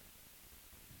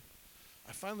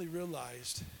 I finally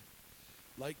realized,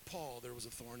 like Paul, there was a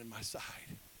thorn in my side.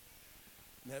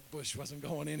 And that bush wasn't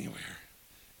going anywhere.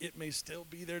 It may still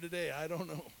be there today. I don't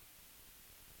know.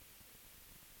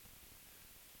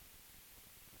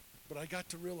 But I got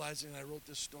to realizing, and I wrote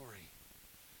this story,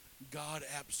 God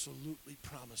absolutely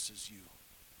promises you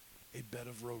a bed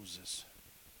of roses.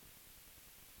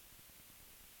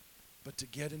 But to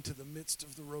get into the midst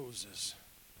of the roses,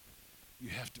 you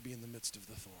have to be in the midst of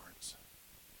the thorns.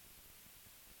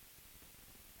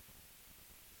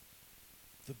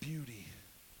 The beauty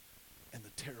and the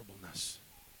terribleness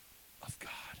of God.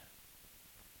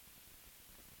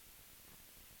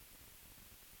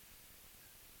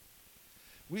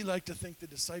 We like to think the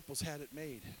disciples had it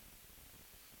made.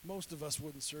 Most of us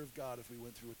wouldn't serve God if we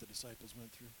went through what the disciples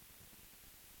went through.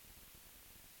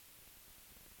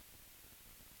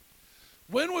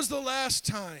 When was the last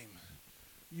time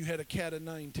you had a cat of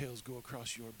nine tails go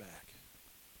across your back?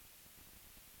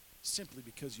 Simply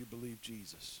because you believe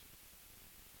Jesus.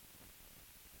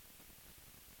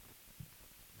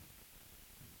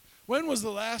 When was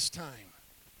the last time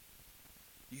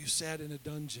you sat in a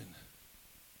dungeon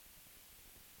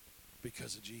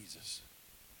because of Jesus?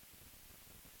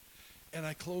 And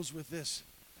I close with this.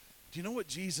 Do you know what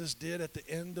Jesus did at the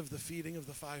end of the feeding of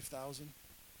the 5,000?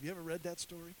 Have you ever read that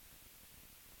story?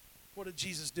 What did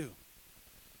Jesus do?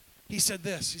 He said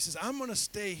this. He says, I'm going to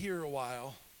stay here a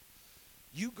while.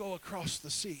 You go across the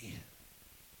sea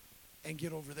and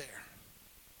get over there.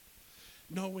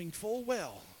 Knowing full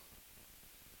well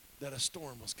that a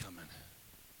storm was coming.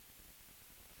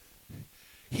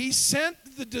 He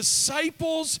sent the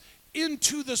disciples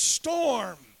into the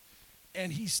storm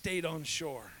and he stayed on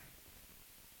shore.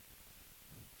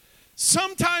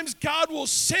 Sometimes God will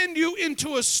send you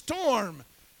into a storm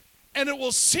and it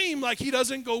will seem like he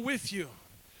doesn't go with you.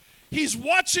 He's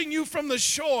watching you from the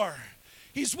shore.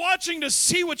 He's watching to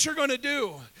see what you're going to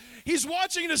do. He's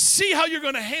watching to see how you're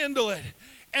going to handle it.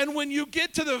 And when you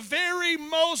get to the very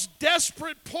most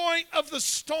desperate point of the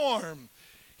storm,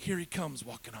 here he comes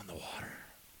walking on the water.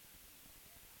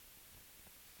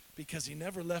 Because he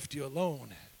never left you alone.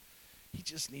 He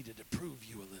just needed to prove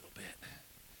you a little bit.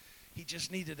 He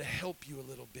just needed to help you a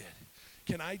little bit.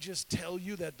 Can I just tell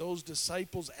you that those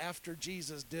disciples, after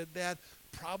Jesus did that,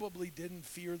 probably didn't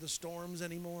fear the storms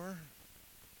anymore?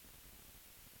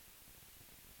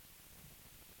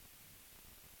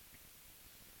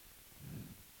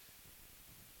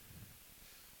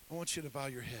 I want you to bow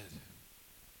your head.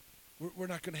 We're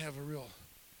not going to have a real,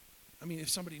 if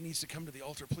somebody needs to come to the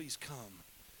altar, please come.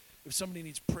 If somebody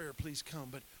needs prayer, please come.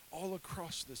 But all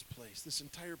across this place, this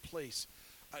entire place,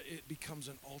 it becomes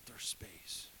an altar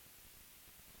space.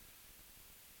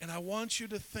 And I want you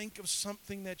to think of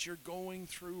something that you're going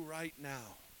through right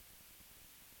now.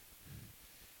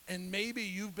 And maybe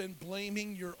you've been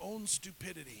blaming your own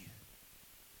stupidity.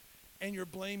 And you're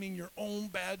blaming your own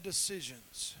bad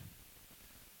decisions.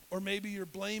 Or maybe you're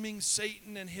blaming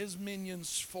Satan and his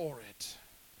minions for it.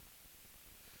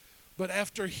 But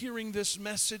after hearing this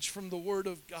message from the Word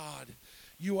of God,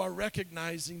 you are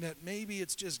recognizing that maybe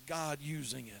it's just God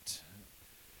using it.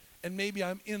 And maybe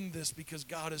I'm in this because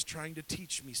God is trying to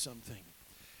teach me something.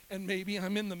 And maybe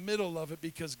I'm in the middle of it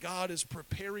because God is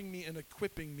preparing me and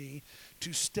equipping me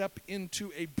to step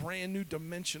into a brand new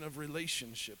dimension of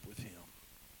relationship with Him.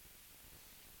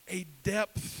 A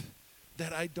depth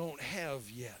that I don't have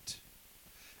yet.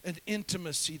 An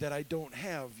intimacy that I don't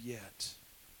have yet.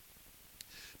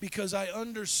 Because I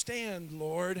understand,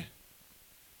 Lord,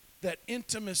 that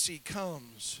intimacy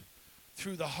comes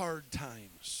through the hard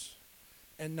times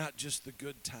and not just the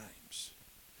good times.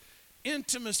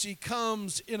 Intimacy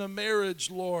comes in a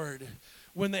marriage, Lord,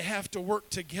 when they have to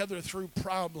work together through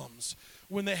problems,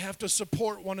 when they have to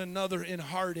support one another in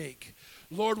heartache.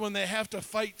 Lord, when they have to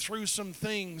fight through some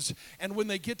things, and when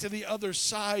they get to the other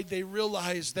side, they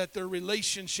realize that their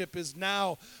relationship is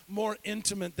now more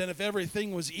intimate than if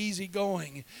everything was easy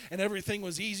going and everything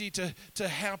was easy to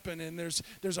happen, and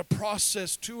there's a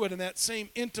process to it. And that same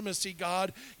intimacy,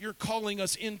 God, you're calling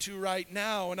us into right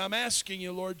now. And I'm asking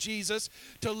you, Lord Jesus,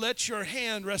 to let your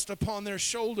hand rest upon their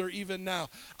shoulder even now.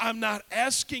 I'm not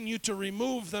asking you to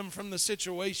remove them from the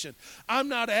situation. I'm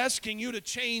not asking you to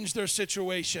change their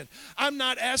situation. I'm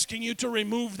not asking you to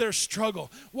remove their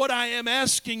struggle. What I am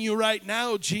asking you right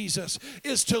now, Jesus,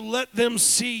 is to let them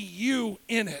see you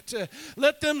in it.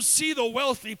 Let them see the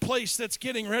wealthy place that's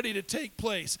getting ready to take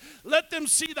place. Let them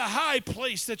see the high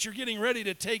place that you're getting ready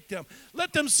to take them.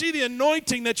 Let them see the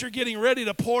anointing that you're getting ready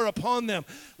to pour upon them.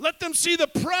 Let them see the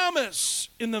promise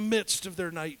in the midst of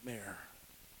their nightmare.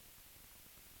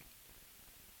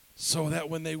 So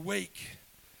that when they wake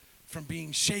from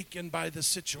being shaken by the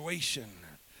situation,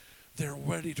 they're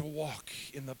ready to walk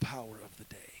in the power of the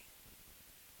day.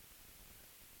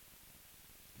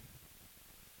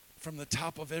 From the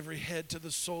top of every head to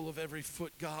the sole of every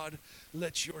foot, God,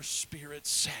 let your Spirit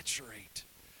saturate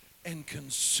and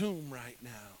consume right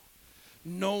now,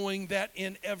 knowing that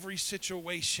in every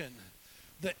situation,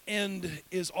 the end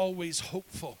is always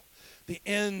hopeful. The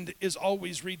end is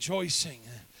always rejoicing.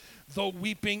 Though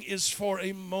weeping is for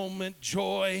a moment,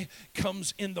 joy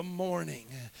comes in the morning.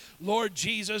 Lord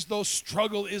Jesus, though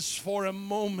struggle is for a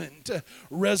moment,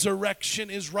 resurrection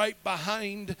is right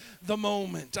behind the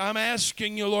moment. I'm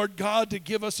asking you, Lord God, to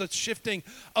give us a shifting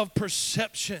of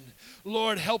perception.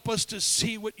 Lord, help us to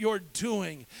see what you're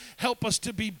doing. Help us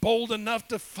to be bold enough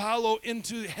to follow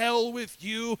into hell with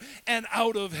you and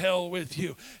out of hell with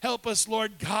you. Help us,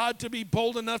 Lord God, to be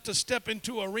bold enough to step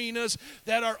into arenas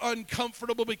that are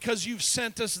uncomfortable because you've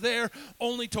sent us there,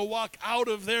 only to walk out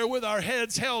of there with our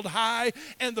heads held high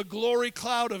and the glory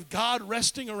cloud of God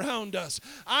resting around us.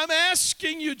 I'm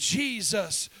asking you,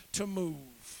 Jesus, to move.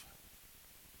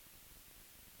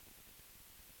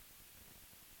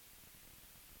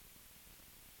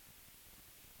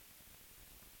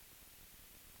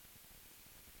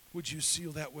 Would you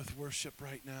seal that with worship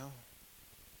right now?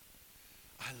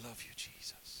 I love you,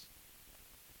 Jesus.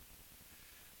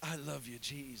 I love you,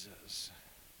 Jesus.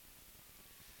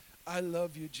 I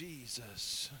love you,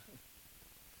 Jesus.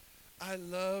 I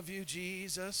love you,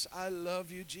 Jesus. I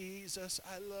love you, Jesus.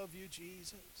 I love you,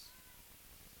 Jesus.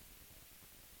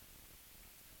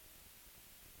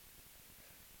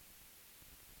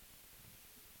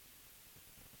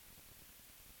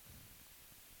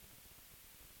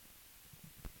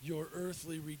 Your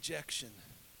earthly rejection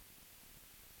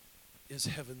is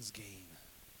heaven's gain.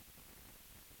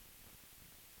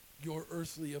 Your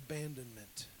earthly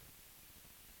abandonment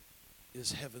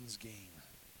is heaven's gain.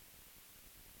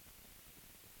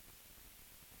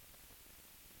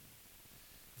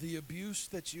 The abuse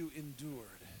that you endured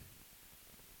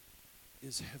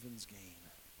is heaven's gain.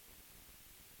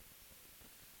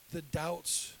 The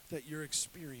doubts that you're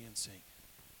experiencing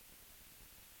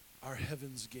are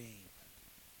heaven's gain.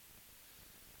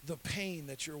 The pain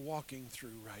that you're walking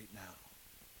through right now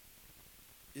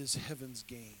is heaven's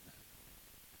gain.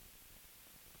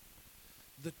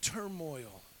 The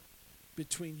turmoil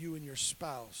between you and your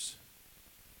spouse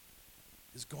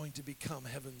is going to become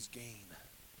heaven's gain.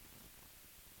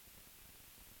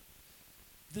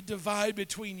 The divide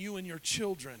between you and your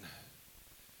children,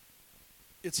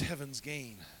 it's heaven's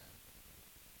gain.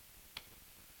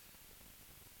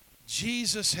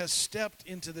 Jesus has stepped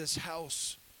into this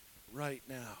house right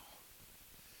now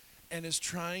and is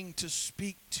trying to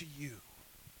speak to you.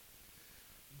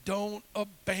 Don't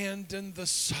abandon the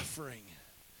suffering,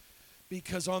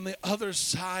 because on the other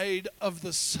side of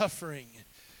the suffering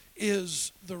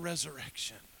is the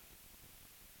resurrection,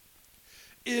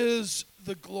 is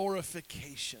the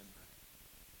glorification,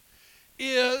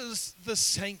 is the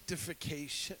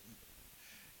sanctification,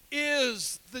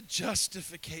 is the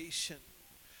justification.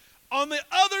 On the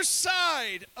other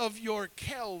side of your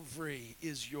Calvary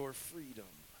is your freedom.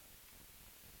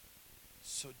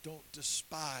 So don't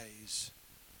despise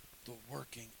the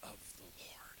working of the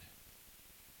Lord.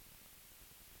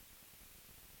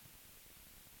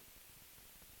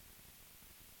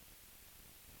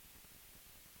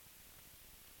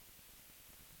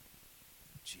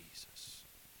 Jesus,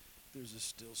 there's a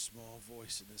still small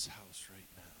voice in this house right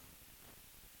now.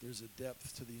 There's a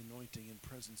depth to the anointing and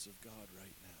presence of God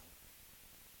right now.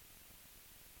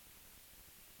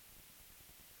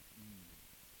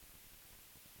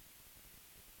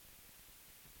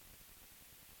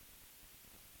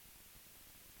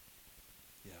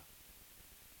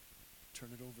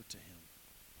 Turn it over to him.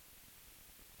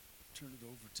 Turn it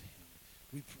over to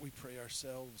him. We pray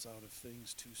ourselves out of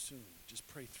things too soon. Just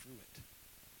pray through it.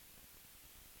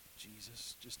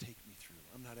 Jesus, just take me through.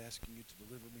 I'm not asking you to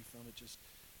deliver me from it. Just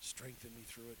strengthen me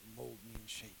through it, mold me and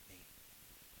shape me,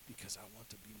 because I want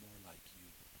to be more like you.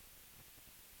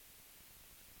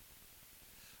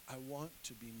 I want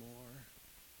to be more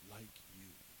like you.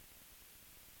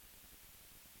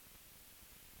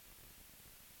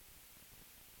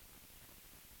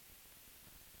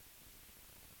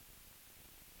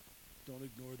 Don't Don't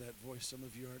ignore that voice. Some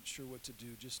of you aren't sure what to do.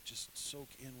 Just soak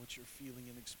in what you're feeling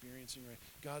and experiencing right.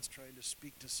 God's trying to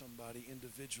speak to somebody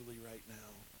individually right now.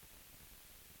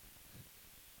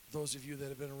 Those of you that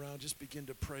have been around, just begin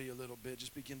to pray a little bit.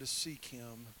 Just begin to seek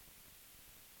him.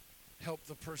 Help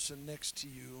the person next to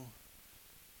you.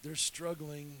 They're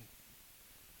struggling,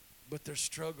 but their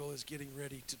struggle is getting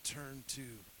ready to turn to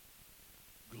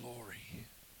glory.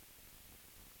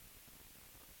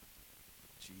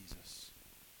 Jesus.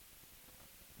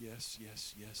 Yes,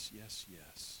 yes, yes, yes,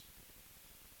 yes.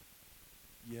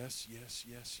 Yes, yes,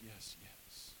 yes, yes,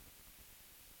 yes.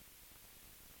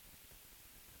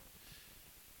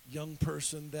 Young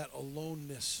person, that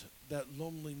aloneness, that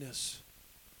loneliness,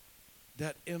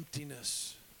 that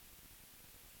emptiness,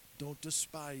 don't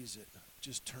despise it.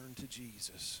 Just turn to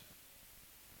Jesus.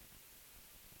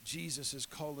 Jesus is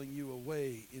calling you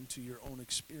away into your own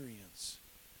experience.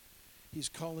 He's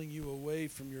calling you away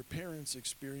from your parents'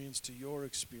 experience to your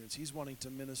experience. He's wanting to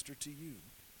minister to you.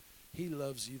 He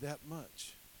loves you that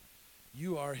much.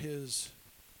 You are his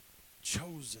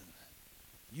chosen.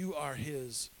 You are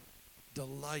his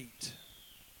delight.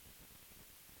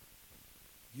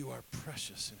 You are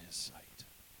precious in his sight.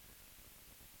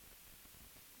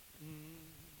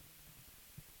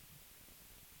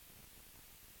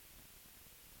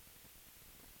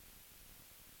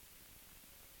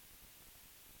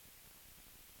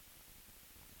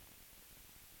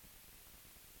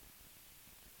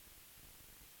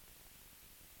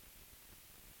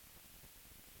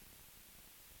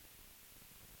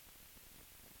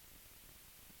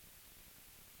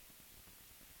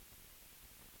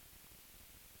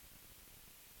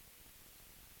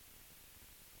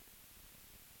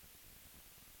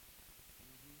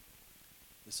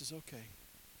 This is okay.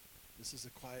 This is a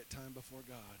quiet time before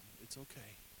God. It's okay.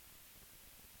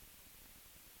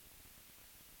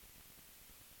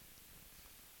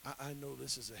 I know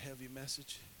this is a heavy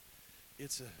message.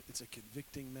 It's a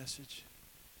convicting message.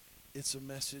 It's a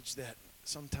message that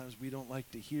sometimes we don't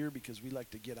like to hear because we like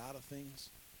to get out of things.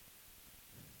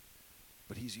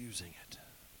 But he's using it.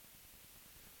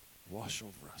 Wash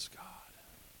over us, God.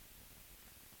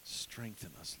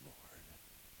 Strengthen us, Lord.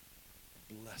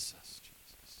 Bless us, Jesus.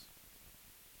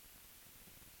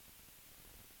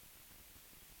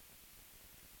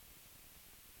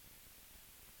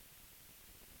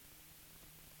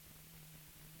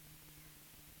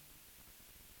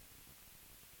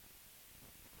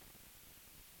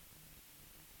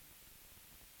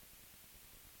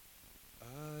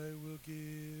 I will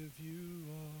give you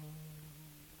all,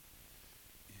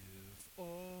 if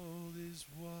all is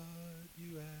what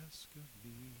you ask of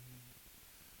me,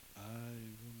 I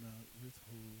will not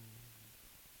withhold.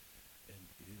 And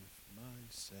if my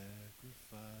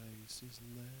sacrifice is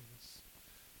less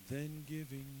than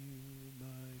giving you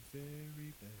my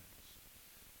very best,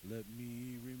 let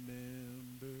me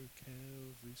remember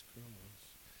Calvary's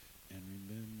cross and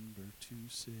remember to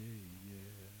say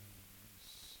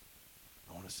yes.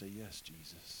 I want to say yes,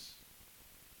 Jesus.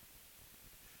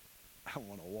 I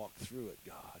want to walk through it,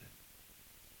 God.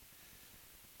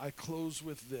 I close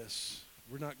with this.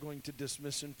 We're not going to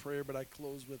dismiss in prayer, but I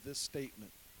close with this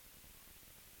statement.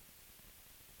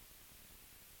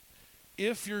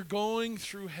 If you're going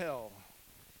through hell,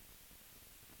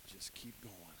 just keep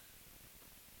going.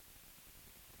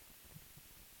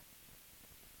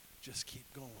 Just keep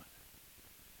going.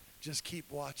 Just keep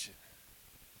watching.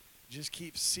 Just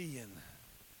keep seeing.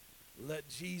 Let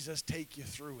Jesus take you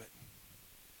through it.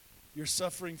 You're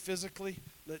suffering physically,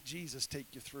 let Jesus take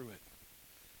you through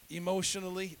it.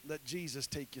 Emotionally, let Jesus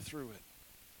take you through it.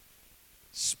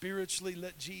 Spiritually,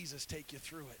 let Jesus take you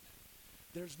through it.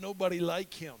 There's nobody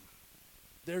like him.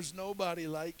 There's nobody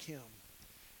like him.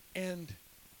 And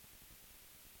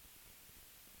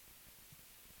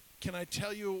can I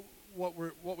tell you what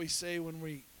we say when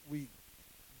we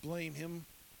blame him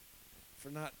for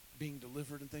not being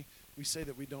delivered and things? We say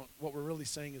that what we're really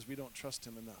saying is we don't trust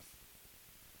him enough.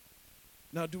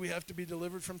 Now, do we have to be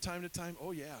delivered from time to time?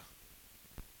 Oh, yeah.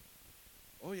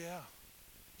 Oh, yeah.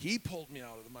 He pulled me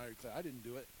out of the miry clay. I didn't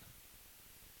do it.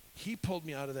 He pulled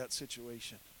me out of that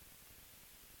situation.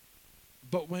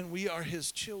 But when we are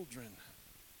his children,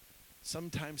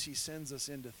 sometimes he sends us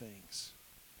into things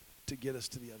to get us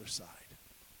to the other side.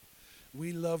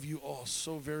 We love you all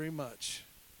so very much.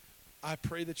 I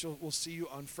pray that we'll see you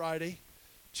on Friday.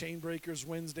 Chainbreakers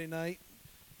Wednesday night.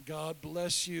 God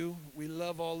bless you. We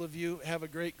love all of you. Have a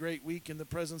great, great week in the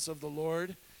presence of the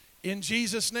Lord. In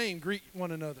Jesus' name, greet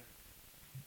one another.